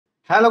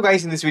Hello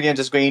guys, in this video I'm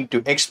just going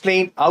to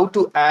explain how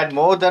to add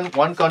more than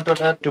one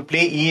controller to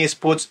play EA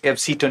Sports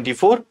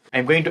FC24.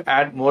 I'm going to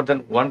add more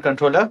than one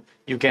controller.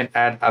 You can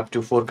add up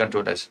to 4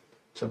 controllers.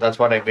 So that's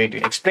what I'm going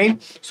to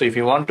explain. So if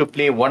you want to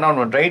play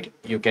one-on-one, right,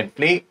 you can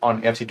play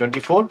on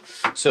FC24.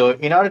 So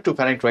in order to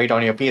connect right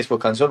on your PS4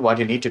 console, what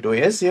you need to do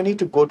is you need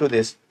to go to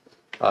this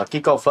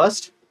kickoff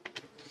first,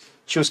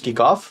 choose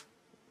kickoff.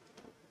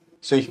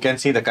 So you can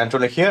see the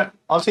controller here.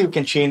 Also you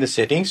can change the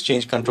settings,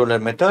 change controller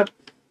method.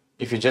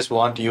 If you just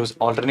want to use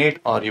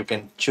alternate, or you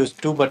can choose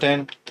 2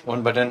 button,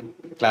 1 button,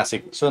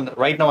 classic. So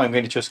right now I'm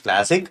going to choose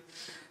classic,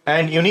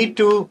 and you need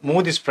to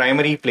move this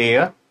primary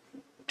player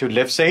to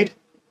left side.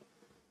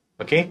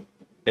 Okay,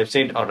 left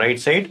side or right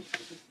side.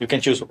 You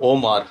can choose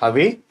home or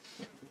away.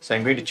 So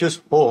I'm going to choose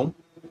home,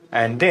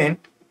 and then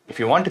if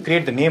you want to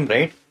create the name,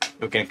 right,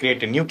 you can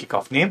create a new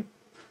kickoff name.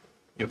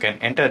 You can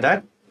enter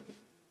that.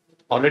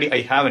 Already I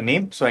have a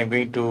name, so I'm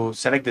going to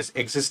select this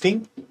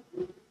existing.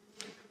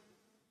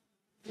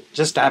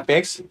 Just tap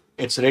X,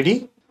 it's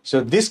ready. So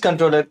this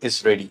controller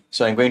is ready.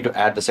 So I'm going to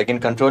add the second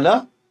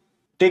controller.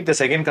 Take the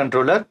second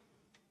controller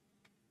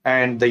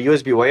and the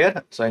USB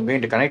wire. So I'm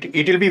going to connect it.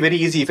 It will be very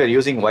easy if you're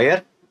using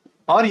wire,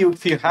 or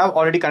if you have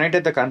already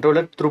connected the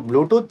controller through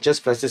Bluetooth,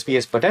 just press this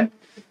PS button.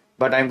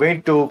 But I'm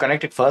going to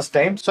connect it first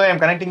time. So I'm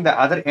connecting the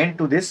other end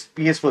to this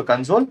PS4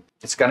 console.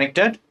 It's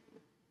connected.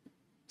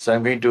 So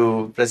I'm going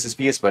to press this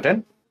PS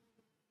button.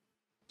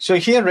 So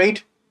here,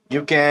 right,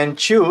 you can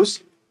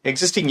choose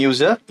existing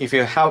user if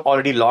you have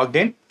already logged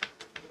in.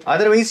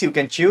 Otherwise you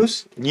can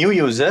choose new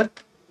user,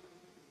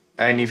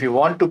 and if you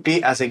want to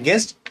play as a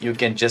guest, you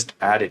can just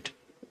add it.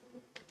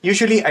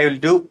 Usually I will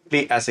do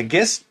play as a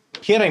guest.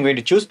 Here I'm going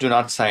to choose do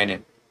not sign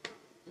in.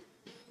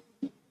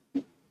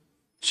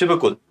 Super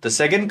cool. The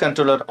second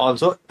controller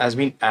also has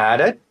been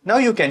added. Now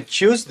you can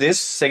choose this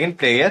second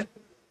player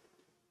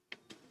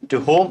to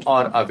home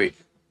or away.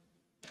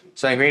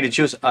 So I'm going to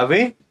choose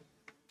away,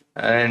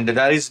 and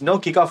there is no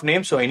kickoff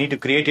name, so I need to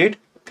create it.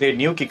 Create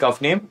new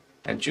kickoff name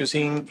and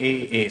choosing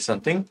a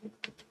something.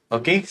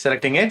 Okay,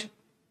 selecting it.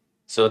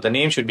 So the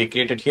name should be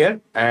created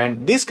here,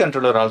 and this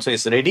controller also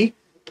is ready.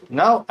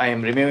 Now I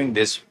am removing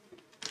this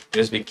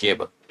USB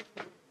cable.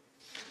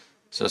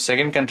 So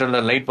second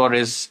controller light bar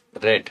is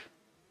red.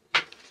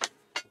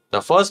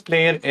 The first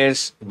player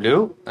is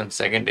blue and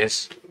second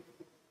is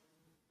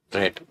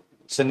red.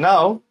 So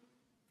now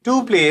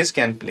 2 players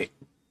can play.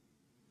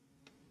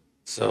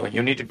 So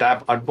you need to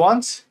tap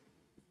advance.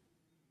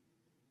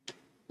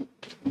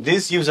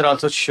 This user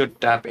also should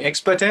tap X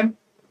button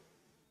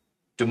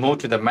to move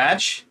to the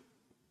match.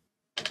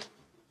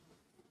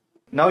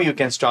 Now you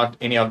can start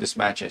any of these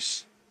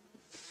matches.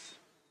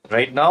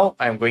 Right now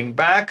I'm going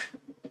back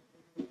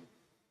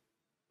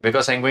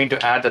because I'm going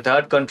to add the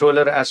third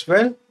controller as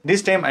well.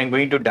 This time I'm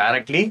going to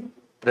directly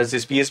press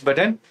this PS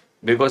button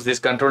because this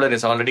controller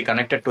is already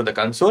connected to the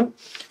console.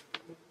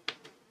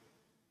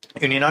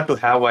 You need not to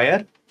have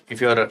wire. If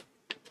you're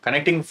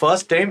connecting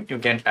first time, you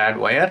can add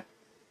wire.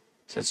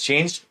 So it's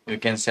changed. You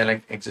can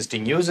select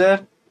existing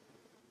user.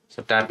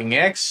 So tapping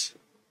X.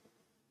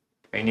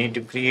 I need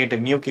to create a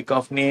new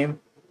kickoff name,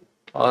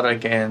 or I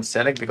can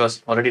select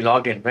because already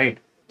logged in, right?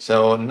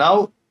 So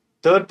now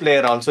third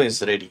player also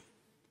is ready.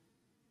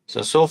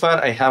 So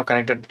far I have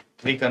connected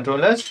 3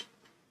 controllers.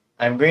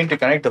 I'm going to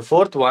connect the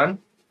 4th one.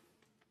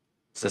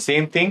 It's the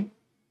same thing.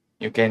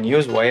 You can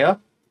use wire.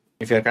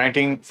 If you're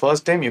connecting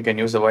first time, you can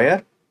use the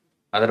wire.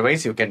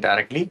 Otherwise, you can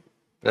directly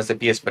press the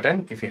PS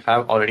button if you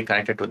have already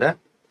connected to the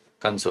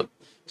console.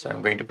 So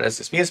I'm going to press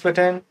this PS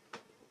button.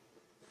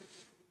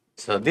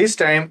 So this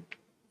time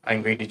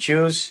I'm going to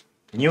choose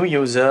new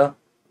user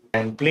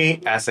and play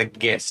as a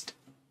guest.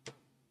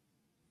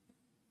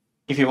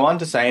 If you want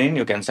to sign in,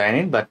 you can sign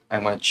in, but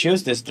I'm going to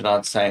choose this do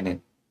not sign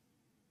in.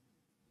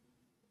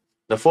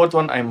 The 4th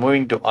one I'm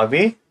moving to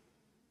away.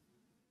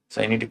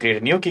 So I need to create a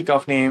new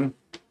kickoff name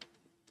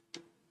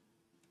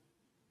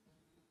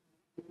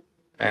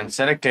and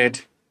select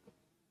it.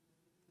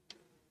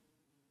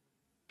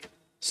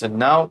 So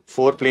now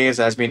 4 players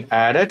has been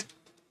added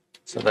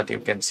so that you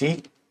can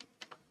see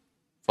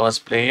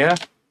first player.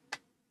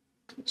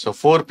 So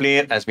 4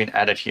 player has been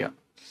added here.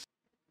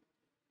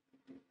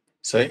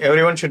 So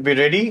everyone should be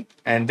ready,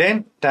 and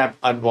then tap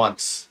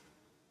advance.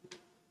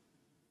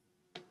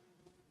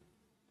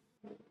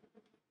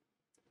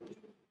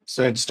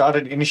 So it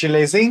started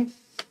initializing.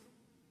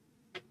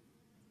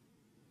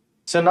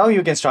 So now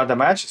you can start the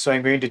match. So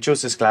I'm going to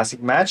choose this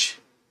classic match.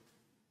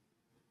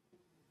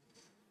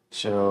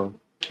 So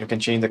you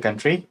can change the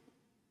country.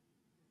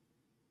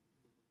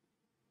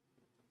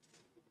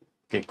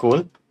 Okay,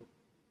 cool.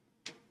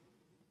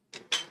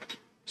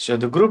 So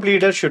the group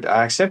leader should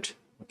accept.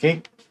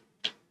 Okay.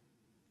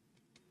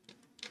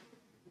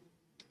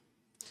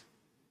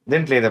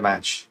 Then play the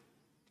match.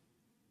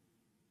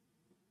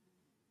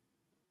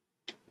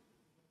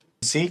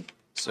 See,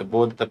 so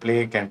both the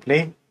player can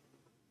play.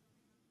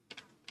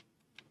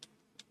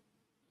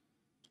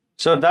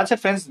 So that's it,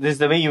 friends. This is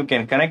the way you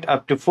can connect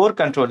up to 4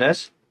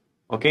 controllers.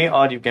 Okay,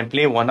 or you can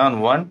play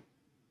one-on-one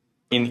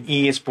in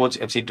EA Sports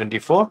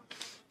FC24.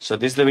 So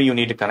this is the way you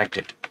need to connect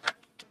it.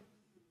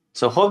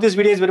 So hope this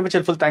video is very much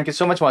helpful. Thank you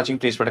so much for watching.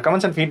 Please put a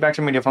comments and feedback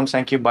from media firms.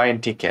 Thank you. Bye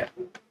and take care.